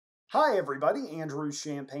Hi everybody, Andrew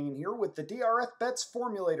Champagne here with the DRF Bets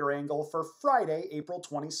Formulator angle for Friday, April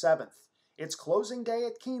 27th. It's closing day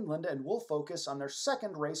at Keeneland and we'll focus on their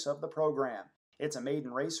second race of the program. It's a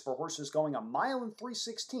maiden race for horses going 1 mile and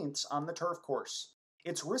 3/16 on the turf course.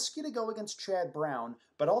 It's risky to go against Chad Brown,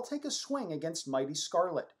 but I'll take a swing against Mighty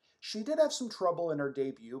Scarlet. She did have some trouble in her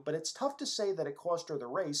debut, but it's tough to say that it cost her the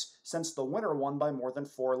race since the winner won by more than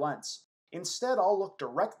 4 lengths. Instead, I'll look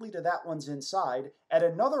directly to that one's inside at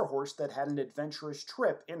another horse that had an adventurous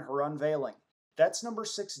trip in her unveiling. That's number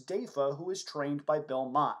 6 Dafa, who is trained by Bill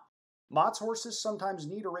Mott. Mott's horses sometimes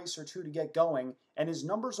need a race or two to get going, and his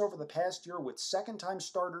numbers over the past year with second-time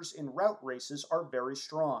starters in route races are very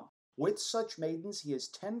strong. With such maidens, he is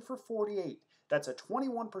 10 for 48. That's a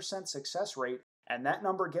 21% success rate, and that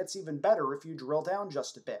number gets even better if you drill down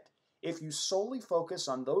just a bit. If you solely focus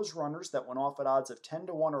on those runners that went off at odds of 10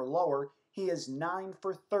 to 1 or lower, he is 9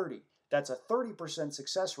 for 30. That's a 30%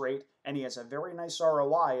 success rate, and he has a very nice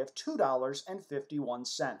ROI of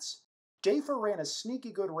 $2.51. Dafa ran a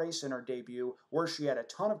sneaky good race in her debut, where she had a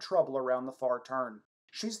ton of trouble around the far turn.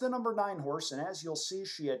 She's the number 9 horse, and as you'll see,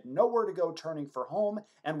 she had nowhere to go turning for home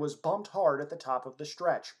and was bumped hard at the top of the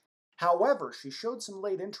stretch. However, she showed some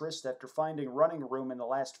late interest after finding running room in the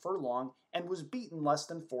last furlong and was beaten less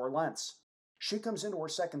than 4 lengths. She comes into her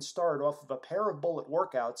second start off of a pair of bullet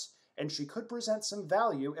workouts, and she could present some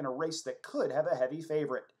value in a race that could have a heavy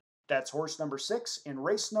favorite. That's horse number 6 in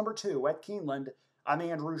race number 2 at Keeneland. I'm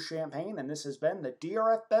Andrew Champagne, and this has been the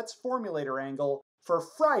DRF Bets Formulator angle for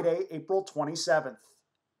Friday, April 27th.